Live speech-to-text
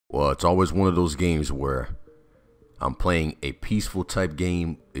Well, it's always one of those games where I'm playing a peaceful type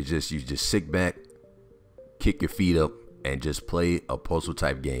game. It's just you just sit back, kick your feet up, and just play a puzzle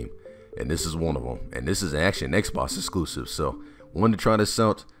type game. And this is one of them. And this is actually an Xbox exclusive. So wanted to try this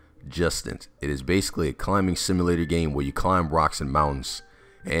out. Jusant. It is basically a climbing simulator game where you climb rocks and mountains.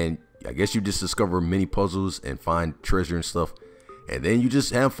 And I guess you just discover mini puzzles and find treasure and stuff. And then you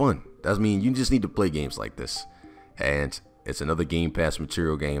just have fun. That's you just need to play games like this. And it's another Game Pass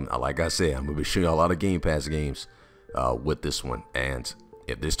material game. Like I said, I'm going to be showing you a lot of Game Pass games with this one. And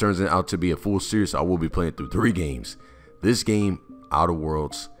if this turns out to be a full series, I will be playing through 3 games. This game, Outer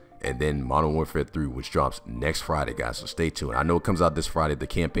Worlds, and then Modern Warfare 3, which drops next Friday, guys. So stay tuned. I know it comes out this Friday, the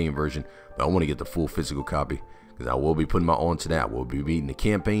campaign version, but I want to get the full physical copy because I will be putting my on to that. We'll be beating the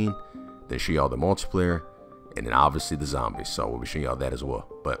campaign, then show y'all the multiplayer, and then obviously the zombies. So we'll be showing y'all that as well.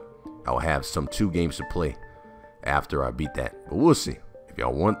 But I will have 2 games to play after I beat that. But we'll see. If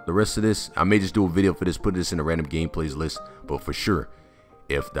y'all want the rest of this, I may just do a video for this, put this in a random gameplays list. But for sure,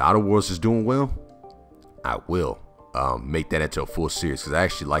 if the Outer Worlds is doing well, I will make that into a full series because I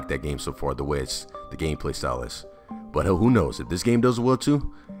actually like that game so far, the way the gameplay style is. But who knows, if this game does well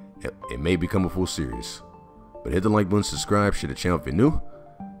too, it may become a full series. But hit the like button, subscribe, share the channel if you're new.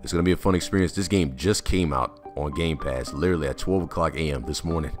 It's gonna be a fun experience. This game just came out on Game Pass literally at 12 o'clock a.m. this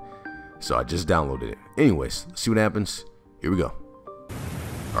morning, so I just downloaded it. Anyways, let's see what happens. Here we go.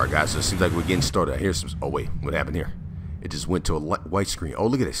 All right, guys, so it seems like we're getting started. I hear some. Oh wait, what happened here? It just went to a white screen. Oh,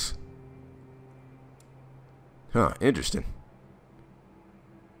 look at this. Huh, interesting.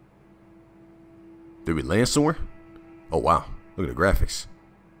 Did we land somewhere? Oh, wow. Look at the graphics.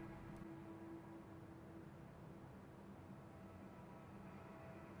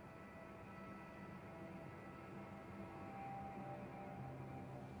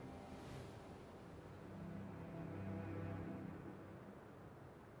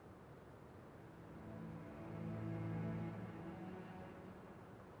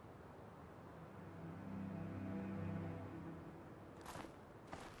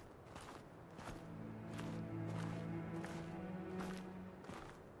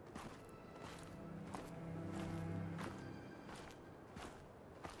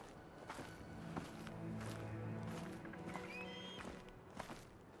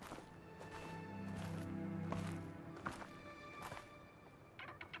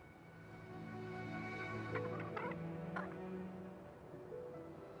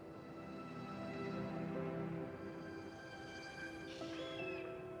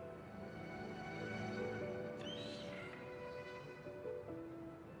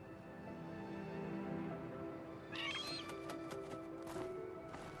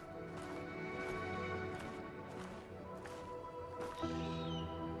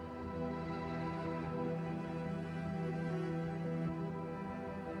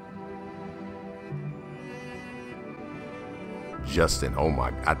 Jusant. Oh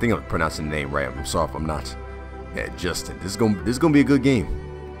my, I think I'm pronouncing the name right. I'm sorry if I'm not. Yeah, Jusant. This is gonna be a good game.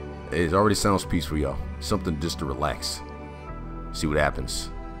 It already sounds peaceful, y'all. Something just to relax. See what happens.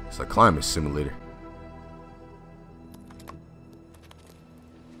 It's a climate simulator.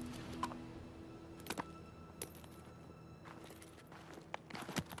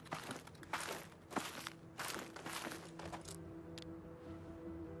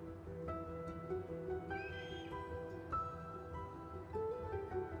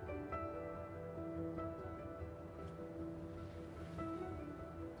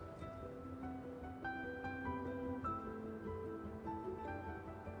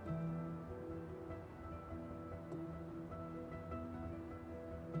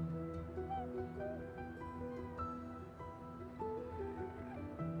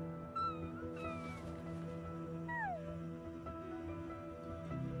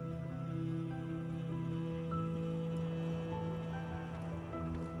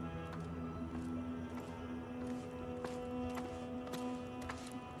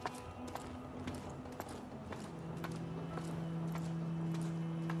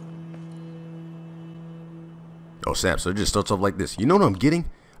 Oh snap, so it just starts off like this. You know what I'm getting?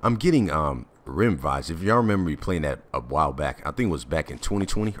 I'm getting Rim vibes. If y'all remember me playing that a while back, I think it was back in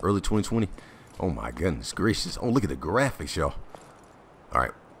 2020, early 2020. Oh my goodness gracious. Oh, look at the graphics, y'all.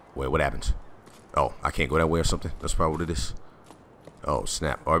 Alright, wait, what happens? Oh, I can't go that way or something? That's probably what it is. Oh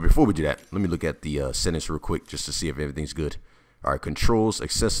snap. Alright, before we do that, let me look at the settings real quick just to see if everything's good. Alright, controls,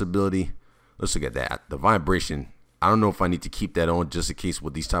 accessibility. Let's look at that. The vibration, I don't know if I need to keep that on just in case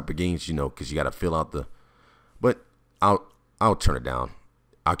with these type of games, you know, because you got to fill out the... But I'll turn it down.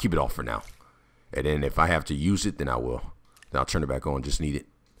 I'll keep it off for now. And then if I have to use it, then I will. Then I'll turn it back on. Just need it.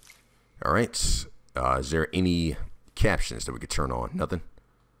 All right. Is there any captions that we could turn on? Nothing.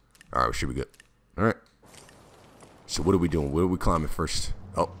 All right, we should be good. All right. So what are we doing? Where are we climbing first?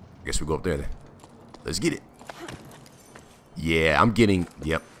 Oh, I guess we go up there then. Let's get it. Yeah, I'm getting.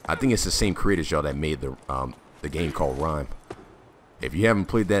 Yep, I think it's the same creators, y'all, that made the game called Rime. If you haven't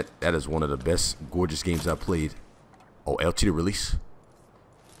played that, that is one of the best, gorgeous games I've played. Oh, LT to release.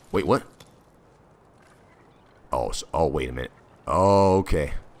 Wait, what? Oh, oh, wait a minute. Oh,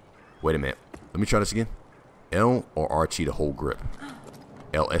 okay. Wait a minute. Let me try this again. L or RT to hold grip.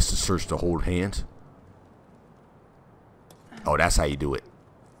 LS to search to hold hand. Oh, that's how you do it.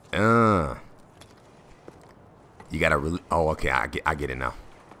 You gotta really. Oh, okay. I get it now.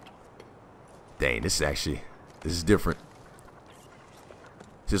 Dang, this is different.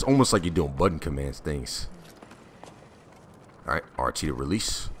 It's almost like you're doing button commands things. All right, RT to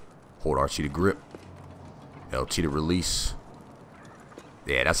release. Hold RT to grip. LT to release.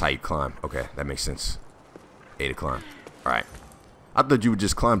 Yeah, that's how you climb. Okay, that makes sense. A to climb. All right. I thought you would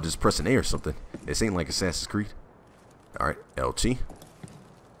just climb just pressing A or something. This ain't like Assassin's Creed. All right, LT.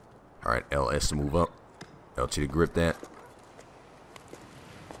 All right, LS to move up. LT to grip that.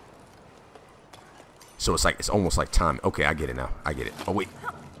 So it's almost like time. Okay, I get it now. I get it. Oh wait.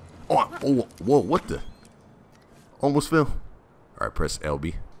 Oh, whoa, what the? Almost fell. All right, press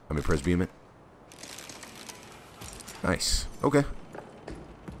LB. Press B. Nice. Okay.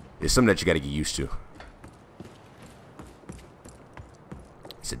 It's something that you got to get used to.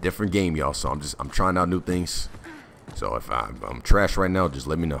 It's a different game, y'all. So I'm trying out new things. So if I'm trash right now, just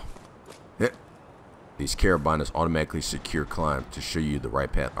let me know. Yeah. These carabiners automatically secure climb to show you the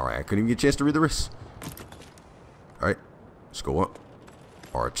right path. All right, I couldn't even get a chance to read the rest. All right, let's go up.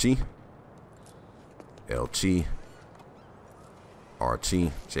 RT, LT, RT.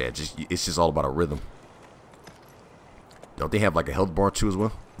 So yeah, it's just all about a rhythm. Don't they have like a health bar too as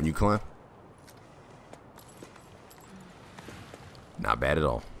well when you climb? Not bad at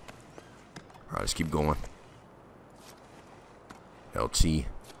all. All right, let's keep going. LT.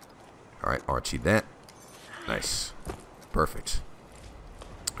 All right, RT that. Nice. Perfect.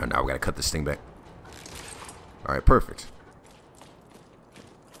 All right, now we got to cut this thing back. All right, perfect.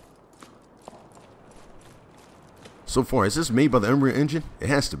 So far, is this made by the Unreal Engine? It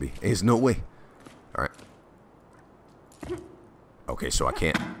has to be. There's no way. All right. Okay, so I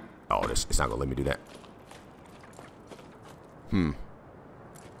can't. Oh, it's not gonna let me do that.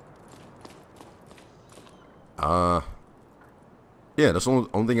 Yeah, that's the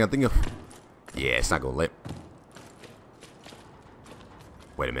only thing I think of. Yeah, it's not gonna let.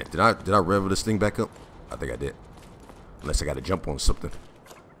 Wait a minute. Did I rev this thing back up? I think I did. Unless I got to jump on something.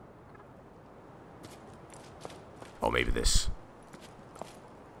 Oh, maybe this.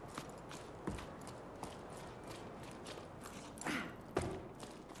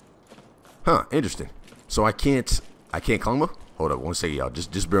 Huh, interesting. So I can't climb up? Hold up, one second, y'all.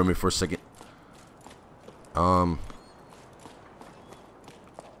 Just bear with me for a second.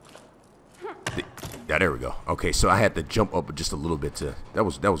 Yeah, there we go. Okay, so I had to jump up just a little bit to. That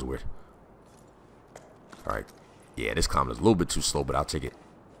was weird. All right. Yeah, this climb is a little bit too slow, but I'll take it.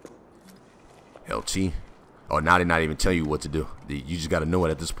 LT. Oh, now they're not even telling you what to do. You just got to know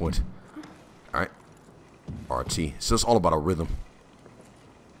it at this point. All right. RT. So it's all about a rhythm.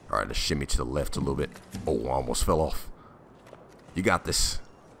 All right, let's shimmy to the left a little bit. Oh, I almost fell off. You got this.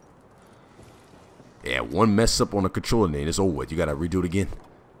 Yeah, one mess up on the controller and it's over with. You got to redo it again.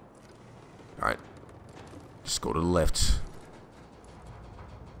 All right. Just go to the left.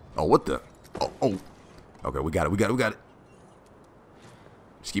 Oh, what the? Oh. Okay, we got it.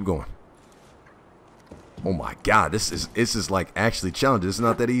 Just keep going. Oh my God, this is like actually challenging. It's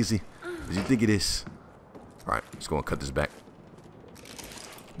not that easy as you think it is. All right, let's go and cut this back.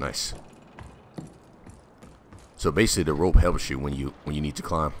 Nice. So basically, the rope helps you when you need to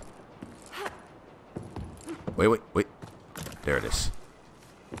climb. Wait. There it is.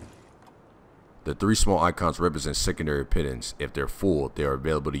 The three small icons represent secondary pitons. If they're full, they are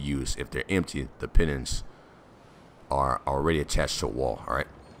available to use. If they're empty, the pitons are already attached to a wall. All right.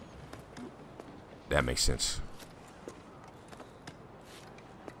 That makes sense.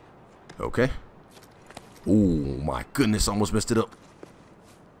 Okay. Oh my goodness, almost messed it up.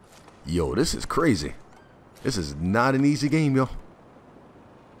 Yo, this is crazy. This is not an easy game, yo. All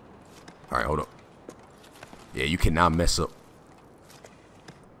right, hold up. Yeah, you cannot mess up.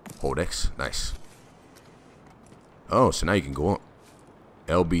 Hold X. Nice. Oh, so now you can go up.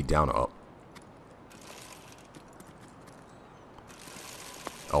 LB down or up.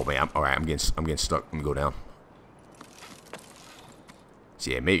 Oh man, all right. I'm getting stuck. Let me go down.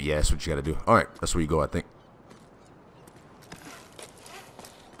 So yeah, maybe that's what you gotta do. All right, that's where you go. I think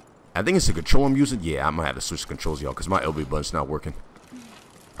it's the control I'm using. Yeah, I might have to switch controls, y'all, because my LB button's not working.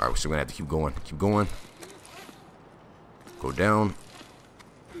 All right, we're still gonna have to keep going. Keep going. Go down.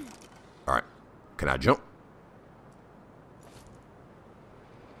 All right. Can I jump?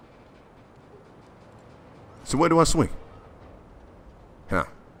 So where do I swing? Huh.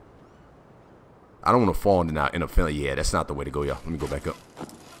 I don't want to fall in a feeling. Yeah, that's not the way to go, y'all. Let me go back up.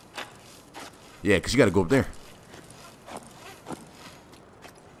 Yeah, because you got to go up there.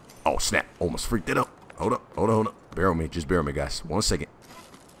 Oh, snap. Almost freaked it up. Hold up. Hold up. Hold up. Bear with me. Just bear with me, guys. 1 second.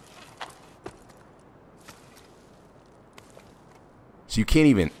 So you can't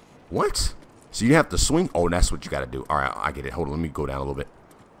even... What? So you have to swing? Oh, that's what you got to do. All right, I get it. Hold on. Let me go down a little bit.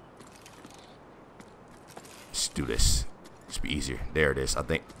 Let's do this. This be easier. There it is, I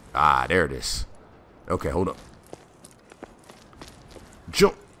think. Ah, there it is. Okay, hold up.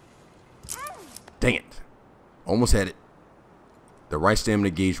 Jump. Dang it. Almost had it. The right stamina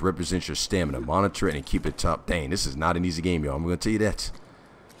gauge represents your stamina. Monitor it and keep it top. Dang, this is not an easy game, y'all. I'm going to tell you that.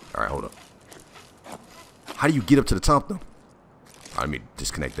 All right, hold up. How do you get up to the top, though? All right, let me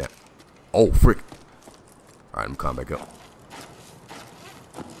disconnect that. Oh, frick. All right, let me climb back up.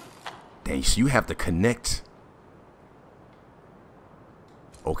 Dang, so you have to connect.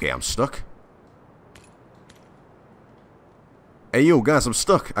 Okay, I'm stuck. Hey, yo, guys, I'm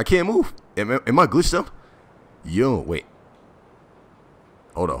stuck. I can't move. Am I glitched up? Yo, wait.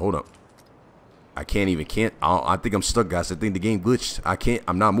 Hold up, hold up. I think I'm stuck, guys. I think the game glitched.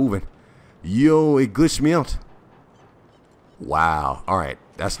 I'm not moving. Yo, it glitched me out. Wow. All right.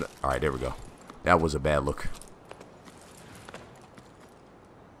 All right, there we go. That was a bad look.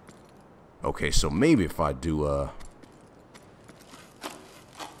 Okay, so maybe if I do,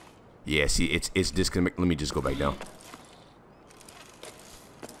 yeah, see, it's disconnect. Let me just go back down.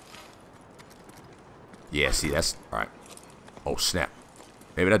 Yeah, see, that's all right. Oh, snap.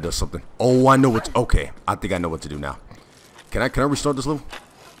 Maybe that does something. Oh, I know what's okay. I think I know what to do now. Can I restart this level?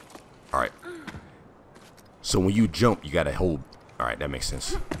 All right. So when you jump, you gotta hold. All right, that makes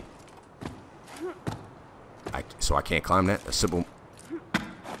sense. So I can't climb that. A simple.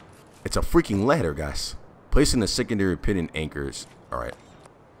 It's a freaking ladder, guys. Placing the secondary piton anchors. All right.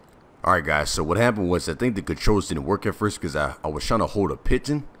 All right, guys. So what happened was I think the controls didn't work at first because I was trying to hold a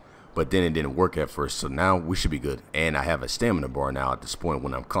piton, but then it didn't work at first. So now we should be good. And I have a stamina bar now at this point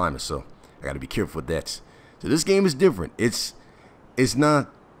when I'm climbing. So I got to be careful with that. So this game is different. It's not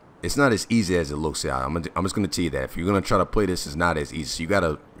as easy as it looks. I'm just gonna tell you that if you're gonna try to play this, it's not as easy. So you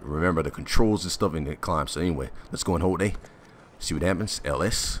gotta remember the controls and stuff in the climb. So anyway, let's go and hold A. See what happens.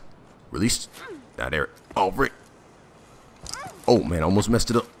 LS. Release. Now there. Oh, frick. Oh man, I almost messed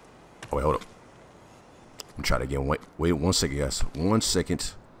it up. Oh wait, hold up. I'm gonna try it again. Wait 1 second, guys. 1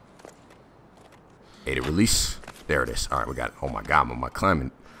 second. A to release. There it is. All right, we got it. Oh my God, my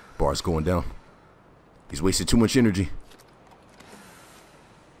climbing bar is going down. He's wasting too much energy.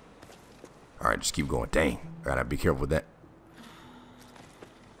 All right, just keep going. Dang, I gotta be careful with that.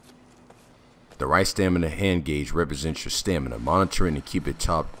 The right stamina hand gauge represents your stamina. Monitor it and keep it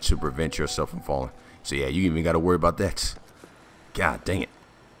top to prevent yourself from falling. So yeah, you even gotta worry about that. God dang it.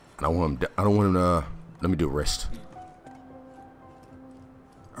 I don't want him to, let me do a rest.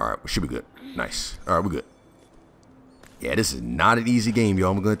 All right, we should be good. Nice. All right, we're good. Yeah, this is not an easy game,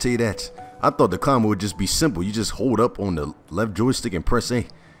 y'all. I'm gonna tell you that. I thought the climb would just be simple. You just hold up on the left joystick and press A.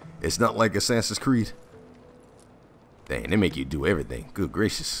 It's not like Assassin's Creed. Dang, they make you do everything. Good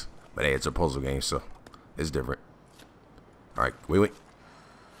gracious. But hey, it's a puzzle game, so it's different. All right, wait.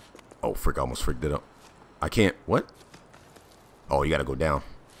 Oh, frick, I almost freaked it up. I can't, what? Oh, you gotta go down.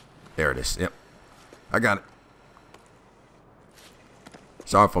 There it is, yep. I got it.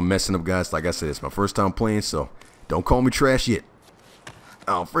 Sorry if I'm messing up, guys. Like I said, it's my first time playing, so don't call me trash yet.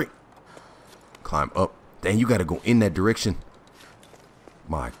 Oh, frick. Climb up. Dang, you gotta go in that direction.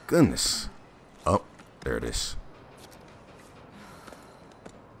 My goodness. Up. There it is.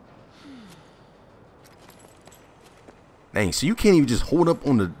 Dang, so you can't even just hold up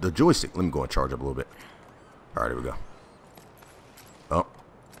on the joystick. Let me go and charge up a little bit. All right, here we go. Up.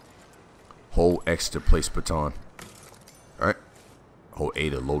 Hold X to place baton. All right. Hold A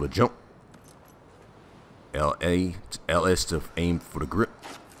to load a jump. LS to aim for the grip.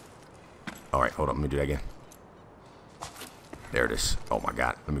 All right, hold on. Let me do that again. There it is. Oh my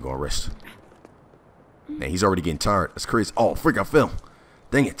God. Let me go and rest. Man, he's already getting tired. That's crazy. Oh, frick, I fell.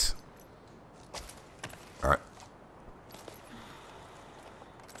 Dang it. All right.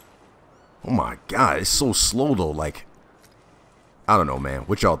 Oh my God. It's so slow though. Like, I don't know, man.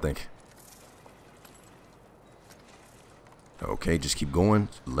 What y'all think? Okay, just keep going.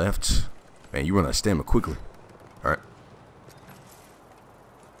 Left. Man, you run out of stamina quickly. All right.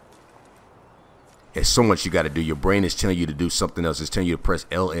 It's so much you got to do. Your brain is telling you to do something else. It's telling you to press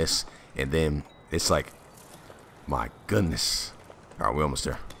LS, and then it's like, my goodness. All right, we're almost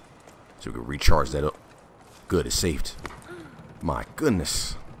there. So we can recharge that up. Good, it's saved. My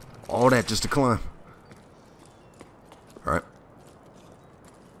goodness. All that just to climb. All right.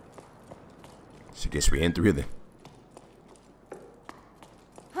 So I guess we're in through here then.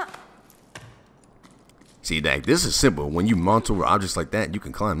 See, that this is simple. When you mount over objects like that, you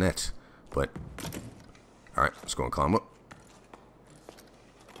can climb that. But, all right, let's go and climb up.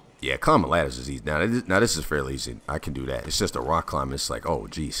 Yeah, climbing ladders is easy. Now this is fairly easy. I can do that. It's just a rock climb. It's like, oh,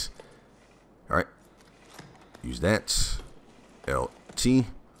 geez. All right. Use that. LT,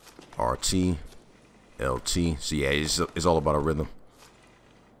 RT, LT. So yeah, it's all about a rhythm.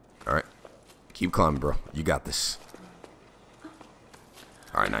 All right. Keep climbing, bro. You got this.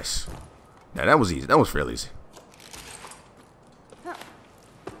 All right, nice. Now that was easy. That was fairly easy.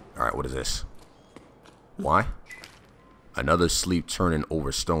 All right, what is this? Why? Another sleep turning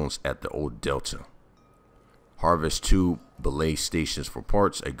over stones at the old delta. Harvest 2 belay stations for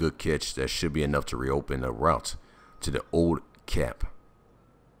parts. A good catch. That should be enough to reopen the route to the old cap.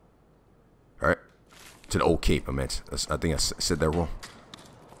 All right, to the old cape. I meant. I think I said that wrong.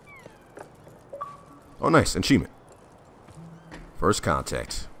 Oh, nice achievement. First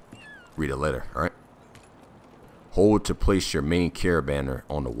contact. Read a letter. All right. Hold to place your main caravanner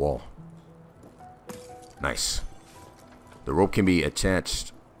on the wall. Nice. The rope can be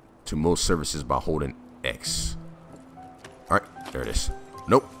attached to most surfaces by holding X. Alright, there it is.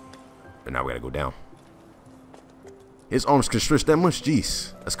 Nope. And now we gotta go down. His arms can stretch that much?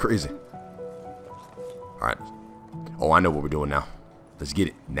 Jeez. That's crazy. Alright. Oh, I know what we're doing now. Let's get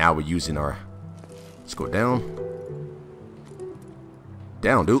it. Now we're using our... Let's go down.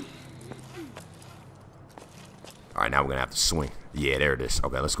 Down, dude. Alright, now we're gonna have to swing. Yeah, there it is.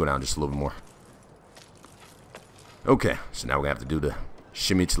 Okay, let's go down just a little bit more. Okay, so now we're gonna have to do the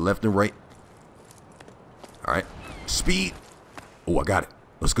shimmy to the left and right. Alright, speed. Oh, I got it.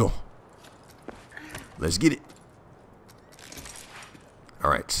 Let's go. Let's get it.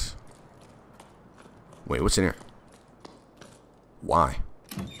 Alright. Wait, what's in here? Y.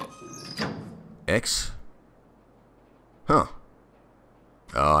 X. Huh.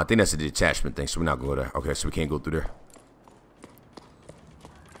 I think that's a detachment thing, so we're not gonna go there. Okay, so we can't go through there.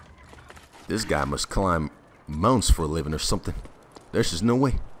 This guy must climb mountains for a living or something. There's just no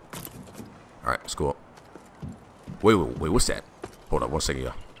way. Alright, let's go up. Wait, what's that? Hold up 1 second,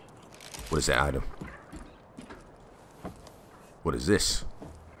 y'all. What is that item? What is this?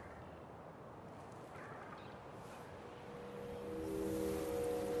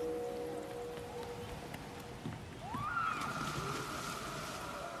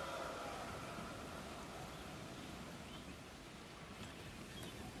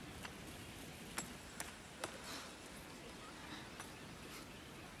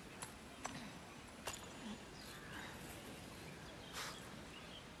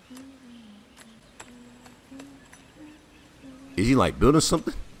 Is he like building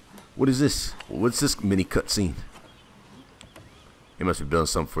something? What is this? What's this mini cutscene? He must be building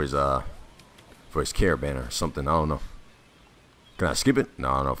something for his caravan or something. I don't know. Can I skip it? No,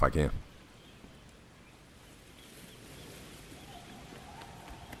 I don't know if I can.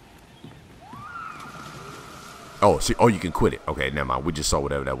 Oh, see, oh, you can quit it. Okay, never mind. We just saw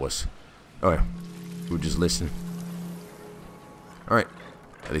whatever that was. All right, we were just listening. All right,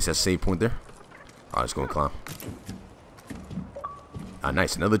 at least that's a save point there. All right, let's go and climb.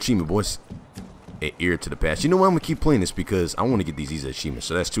 Nice, another achievement, boys. An ear to the past. You know why I'm gonna keep playing this? Because I want to get these easy achievements.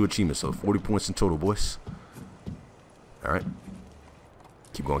 So that's 2 achievements, so 40 points in total, boys. All right,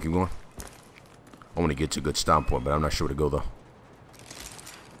 keep going, keep going. I want to get to a good stop point, but I'm not sure where to go though.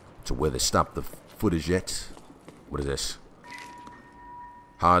 To where they stop the footage yet? What is this?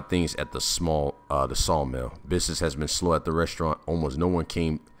 Hard things at the sawmill. Business has been slow at the restaurant. Almost no one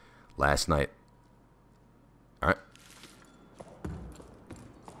came last night. All right.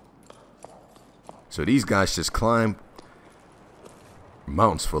 So these guys just climb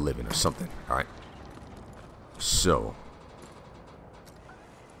mountains for a living or something. All right. So.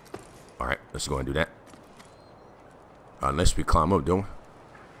 All right. Let's go and do that. Unless we climb up, don't we?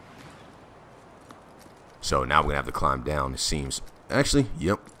 So now we're going to have to climb down, it seems. Actually,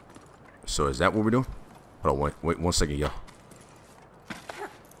 yep. So is that what we're doing? Hold on, wait 1 second, y'all.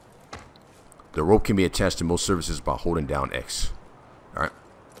 The rope can be attached to most surfaces by holding down X. All right.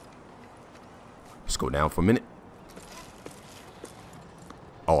 Let's go down for a minute.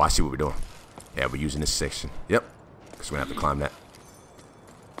 Oh, I see what we're doing. Yeah, we're using this section. Yep. Because we're going to have to climb that.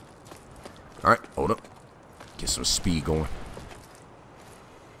 All right, hold up. Get some speed going.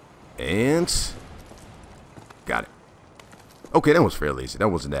 And Got it. Okay, that was fairly easy. That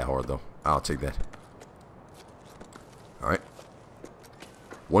wasn't that hard, though. I'll take that. Alright.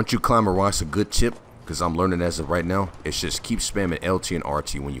 Once you climb a rock, it's a good tip, because I'm learning as of right now. It's just keep spamming LT and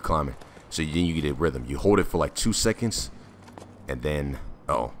RT when you climb it. So then you get a rhythm. You hold it for like 2 seconds, and then...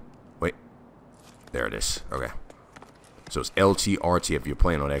 Uh-oh. Wait. There it is. Okay. So it's LT, RT if you're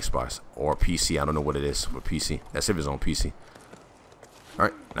playing on Xbox or PC. I don't know what it is for PC. That's if it's on PC.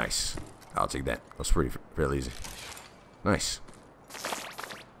 Alright, nice. I'll take that. That's fairly easy. Nice.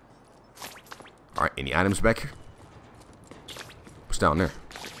 Alright, any items back here? What's down there?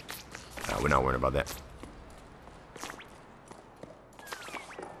 We're not worrying about that.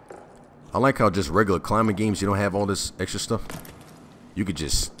 I like how just regular climbing games, you don't have all this extra stuff. You could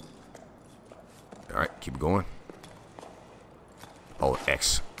just... Alright, keep going. Oh,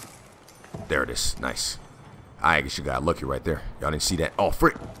 X. There it is. Nice. I guess you got lucky right there. Y'all didn't see that. Oh,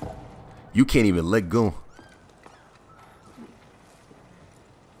 frick. You can't even let go.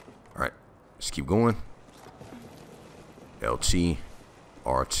 Alright. Just keep going. LT.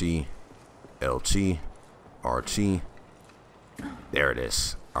 RT. LT. RT. There it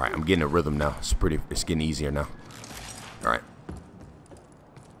is. Alright, I'm getting a rhythm now. It's getting easier now. Alright.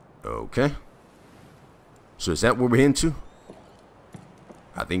 Okay. So is that where we're heading to?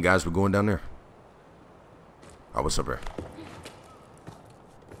 I think, guys, we're going down there. Oh, what's up here?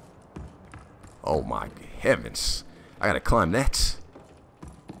 Oh, my heavens. I gotta climb that.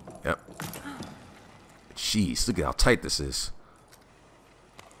 Yep. Jeez, look at how tight this is.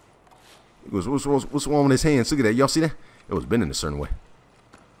 What's wrong with his hands? Look at that. Y'all see that? It was bending a certain way.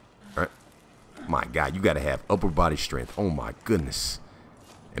 Alright. My God, you gotta have upper body strength. Oh, my goodness.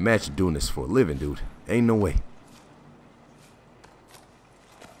 Imagine doing this for a living, dude. Ain't no way.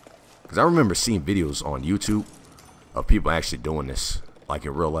 Because I remember seeing videos on YouTube of people actually doing this, like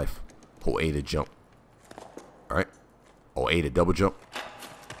in real life. Hold A to jump. Alright. Oh, A to double jump.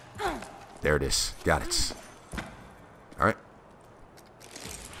 There it is. Got it. Alright.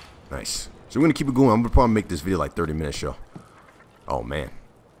 Nice. So we're going to keep it going. I'm going to probably make this video like 30 minutes, y'all. Oh, man.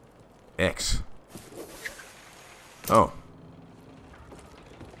 X. Oh.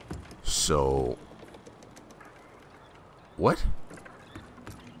 So. What?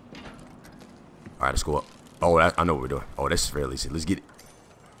 Alright, let's go up. Oh, I know what we're doing. Oh, this is fairly easy. Let's get it.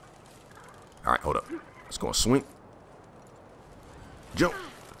 Alright, hold up. Let's go and swing. Jump.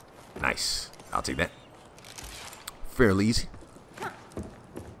 Nice. I'll take that. Fairly easy.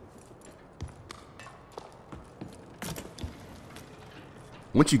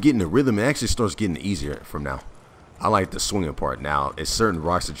 Once you get in the rhythm, it actually starts getting easier from now. I like the swinging part. Now, it's certain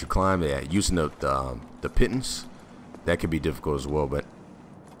rocks that you climb. Yeah, using the pitons, that could be difficult as well, but...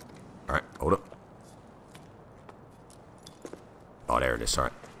 Alright, hold up. Oh, there it is.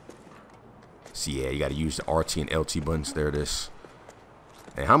 Alright. See, yeah, you got to use the RT and LT buttons. There it is.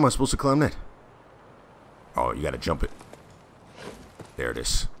 And how am I supposed to climb that? Oh, you got to jump it. There it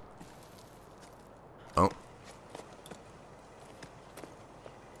is. Oh.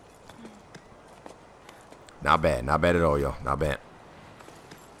 Not bad. Not bad at all, y'all. Not bad.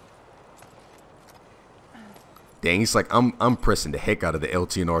 Dang, it's like I'm pressing the heck out of the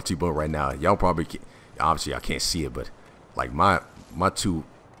LT and RT button right now. Y'all probably can't, obviously I can't see it, but like my two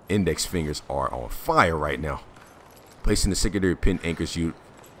index fingers are on fire right now. Placing the secondary pin anchors you.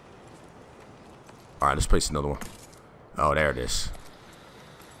 All right, let's place another one. Oh, there it is.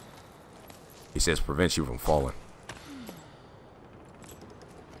 It says prevents you from falling.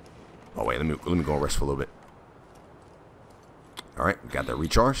 Oh wait, let me go and rest for a little bit. All right, we got that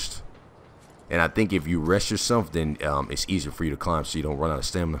recharged. And I think if you rest yourself, then it's easier for you to climb, so you don't run out of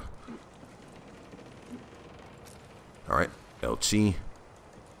stamina. All right, LT.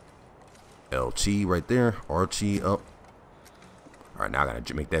 LT right there. RT up. All right, now I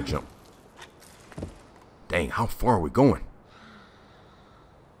gotta make that jump. Dang, how far are we going?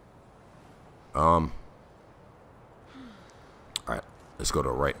 All right, let's go to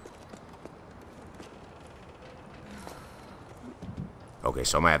the right. Okay,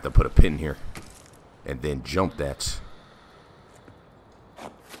 so I might have to put a pin here and then jump that.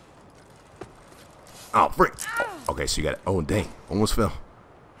 Oh, frick. Oh, okay, so you got it. Oh, dang. Almost fell.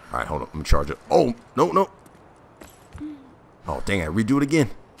 All right, hold on. Let me charge it. Oh, no, no. Oh, dang. I redo it again.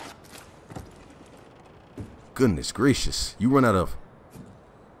 Goodness gracious. You run out of...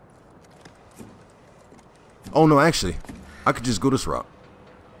 Oh, no, actually. I could just go this route.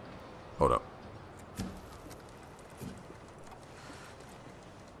 Hold up.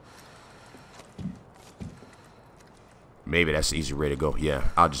 Maybe that's the easy way to go. Yeah,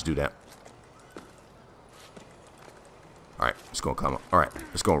 I'll just do that. Alright, let's go climb up. Alright,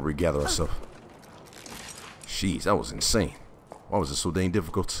 let's go and regather ourselves. Jeez, that was insane. Why was it so dang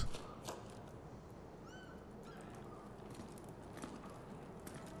difficult?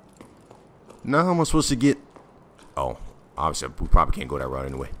 Now how am I supposed to get... Oh, obviously we probably can't go that route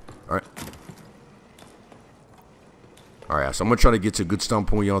anyway. Alright. Alright, so I'm going to try to get to a good stop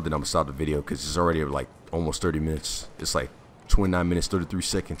point, y'all. Then I'm going to stop the video because it's already like almost 30 minutes. It's like 29 minutes, 33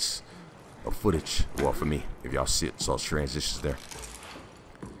 seconds of footage. Well, for me, if y'all see it, saw transitions there.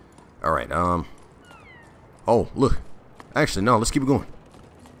 Alright, oh, look. Actually, no, let's keep it going.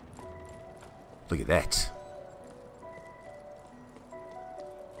 Look at that.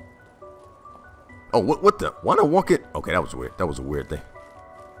 Oh, what the? Why not walk it? Okay, that was weird. That was a weird thing.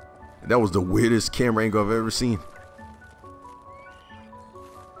 That was the weirdest camera angle I've ever seen.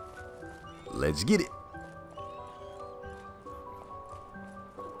 Let's get it.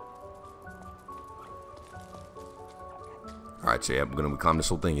 Alright, so yeah, I'm gonna climb this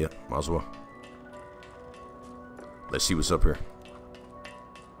whole thing. Yeah, might as well. Let's see what's up here.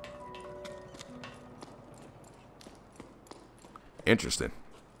 Interesting.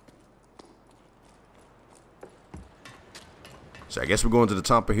 So I guess we're going to the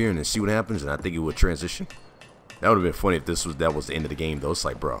top of here and then see what happens, and I think it would transition. That would have been funny if that was the end of the game though. It's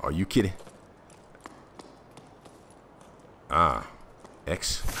like, bro, are you kidding? Ah,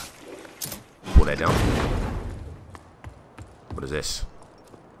 X. Pull that down. What is this?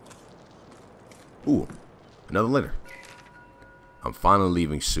 Ooh, another letter. I'm finally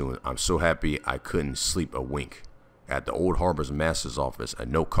leaving soon. I'm so happy I couldn't sleep a wink. At the Old Harbor's master's office, a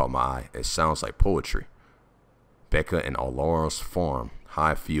note caught my eye. It sounds like poetry. Becca and Aurora's farm,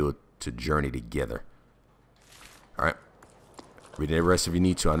 Highfield, to journey together. Alright. Read the rest if you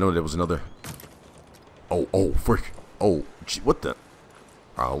need to. I know there was another. Oh, frick. Oh, gee, what the?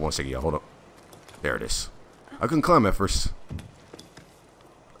 Alright, 1 second, y'all. Hold up. There it is. I couldn't climb at first.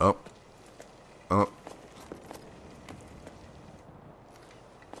 Up. Up.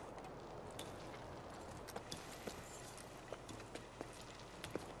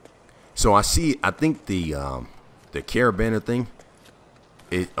 So I think the carabiner thing,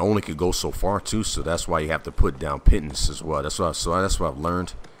 it only could go so far too, so that's why you have to put down pitons as well. That's what I've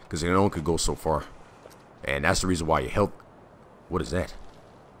learned, because it only could go so far, and that's the reason why your health. What is that?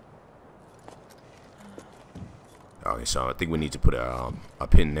 Okay, so I think we need to put a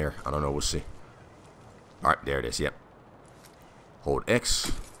pin there. I don't know. We'll see. All right, there it is. Yep. Hold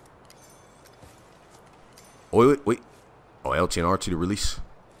X. Oh wait. Oh, LT and R2 to release.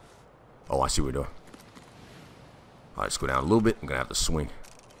 Oh, I see what we're doing. Alright, let's go down a little bit. I'm going to have to swing.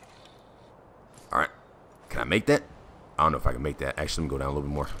 Alright. Can I make that? I don't know if I can make that. Actually, let me go down a little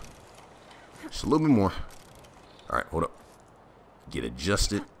bit more. Just a little bit more. Alright, hold up. Get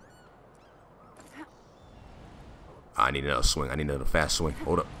adjusted. I need another swing. I need another fast swing.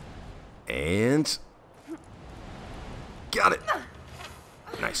 Hold up. And... got it.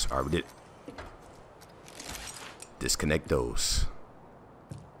 Nice. Alright, we did it. Disconnect those.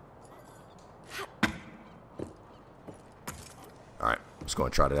 Alright, let's go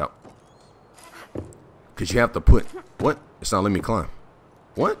and try it out. Because you have to put... What? It's not letting me climb.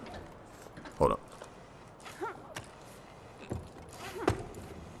 What? Hold up.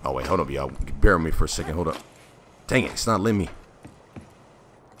 Oh, wait. Hold up, y'all. Bear with me for a second. Hold up. Dang it. It's not letting me.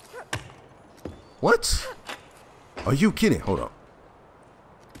 What? Are you kidding? Hold up.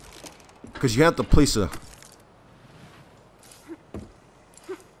 Because you have to place a...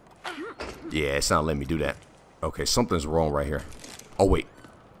 Yeah, it's not letting me do that. Okay, something's wrong right here. Oh, wait.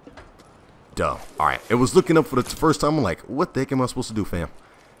 Duh. Alright. It was looking up for the first time. I'm like, what the heck am I supposed to do, fam?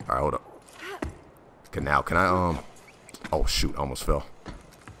 Alright, hold up. Okay, now, can I, oh, shoot. I almost fell.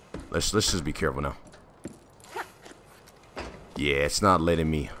 Let's just be careful now. Yeah, it's not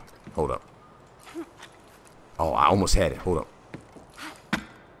letting me. Hold up. Oh, I almost had it. Hold up.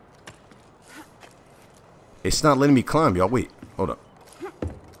 It's not letting me climb, y'all. Wait. Hold up.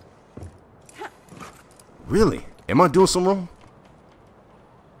 Really? Am I doing something wrong?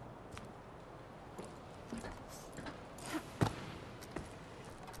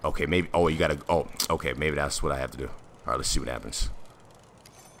 Okay, maybe. Oh, you gotta. Oh, okay. Maybe that's what I have to do. All right, let's see what happens.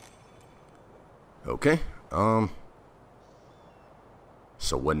 Okay.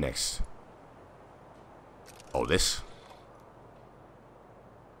 So what next? Oh, this.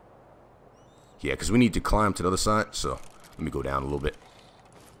 Yeah, because we need to climb to the other side. So let me go down a little bit.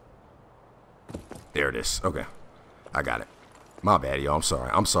 There it is. Okay, I got it. My bad, y'all.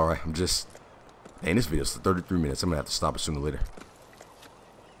 I'm sorry. I'm just. Man, this video's 33 minutes. I'm gonna have to stop it sooner or later.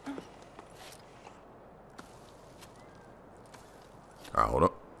 Alright, hold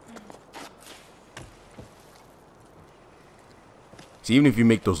up. So even if you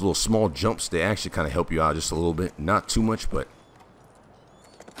make those little small jumps, they actually kind of help you out just a little bit. Not too much, but...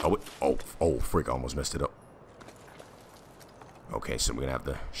 Oh, frick, I almost messed it up. Okay, so we're going to have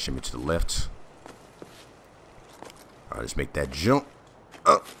to shimmy to the left. All right, let's make that jump.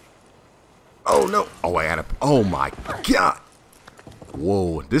 Oh, no. Oh, I gotta... Oh, my God.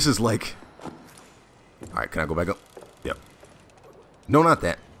 Whoa, this is like... All right, can I go back up? Yep. No, not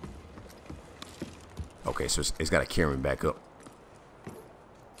that. Okay, so it's got to carry me back up.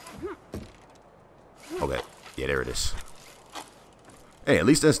 Okay. Yeah, there it is. Hey, at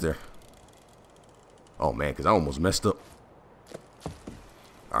least that's there. Oh, man, because I almost messed up.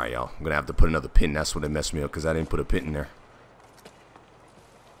 All right, y'all. I'm going to have to put another pin. That's what they messed me up, because I didn't put a pin in there.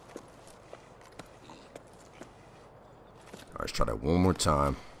 All right, let's try that one more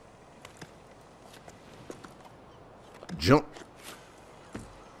time. Jump.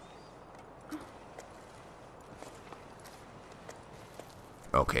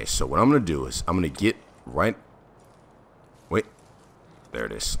 Okay, so what I'm going to do is I'm going to get right... Wait. There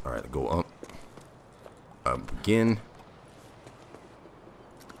it is. All right, go up. Up again.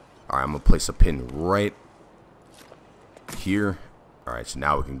 All right, I'm going to place a pin right here. All right, so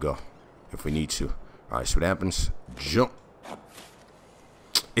now we can go if we need to. All right, so what happens? Jump.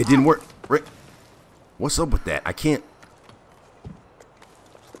 It didn't work. Right. What's up with that? I can't.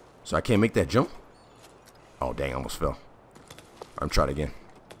 So I can't make that jump? Oh, dang, I almost fell. I'm trying again.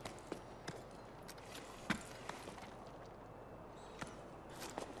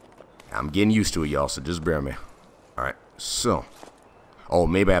 I'm getting used to it, y'all, so just bear me. All right, so. Oh,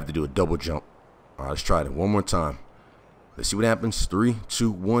 maybe I have to do a double jump. All right, let's try it one more time. Let's see what happens. 3,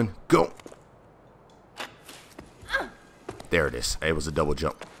 2, 1, go. There it is. It was a double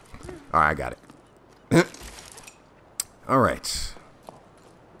jump. All right, I got it. All right.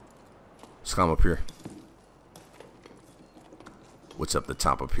 Let's climb up here. What's up the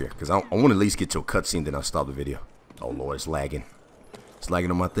top up here? Because I want to at least get to a cutscene, then I'll stop the video. Oh, Lord, it's lagging. It's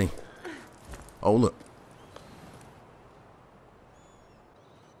lagging on my thing. Oh, look.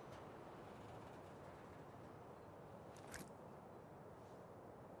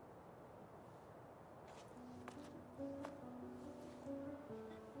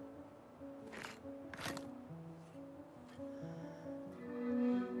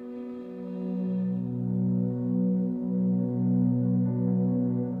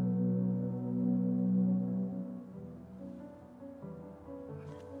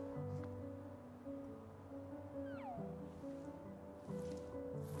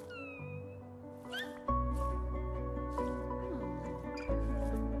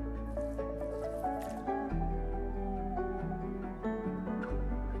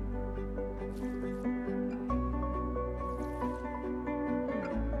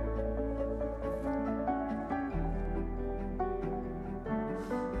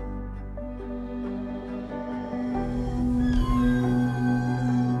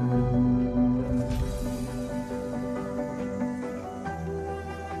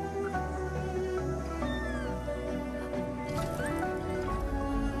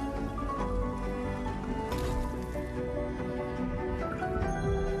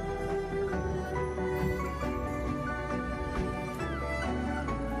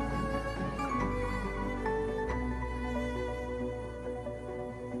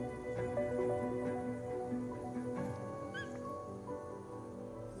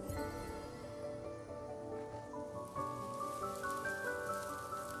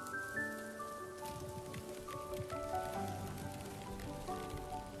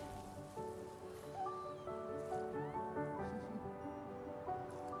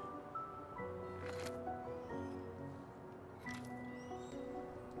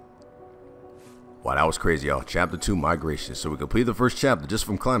 Wow, that was crazy, y'all. Chapter 2, Migration. So we completed the first chapter just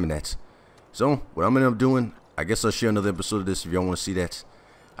from climbing that. So, what I'm going to end up doing, I guess I'll share another episode of this if y'all want to see that.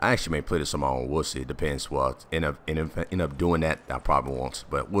 I actually may play this on my own. We'll see. It depends. Well, end up doing that, I probably won't.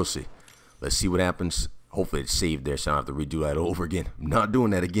 But we'll see. Let's see what happens. Hopefully it's saved there, so I don't have to redo that over again. I'm not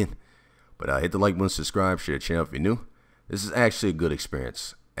doing that again. But hit the like button, subscribe, share the channel if you're new. This is actually a good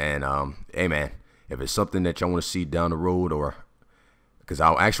experience. And, hey, man, if it's something that y'all want to see down the road, or... because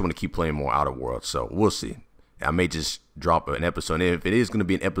I actually want to keep playing more Outer Worlds, so we'll see. I may just drop an episode. And if it is going to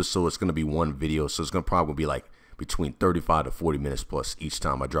be an episode, it's going to be one video, so it's going to probably be like between 35 to 40 minutes plus each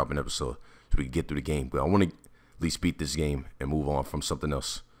time I drop an episode, so we can get through the game. But I want to at least beat this game and move on from something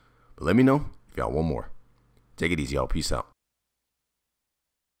else. But let me know if y'all want more. Take it easy, y'all. Peace out.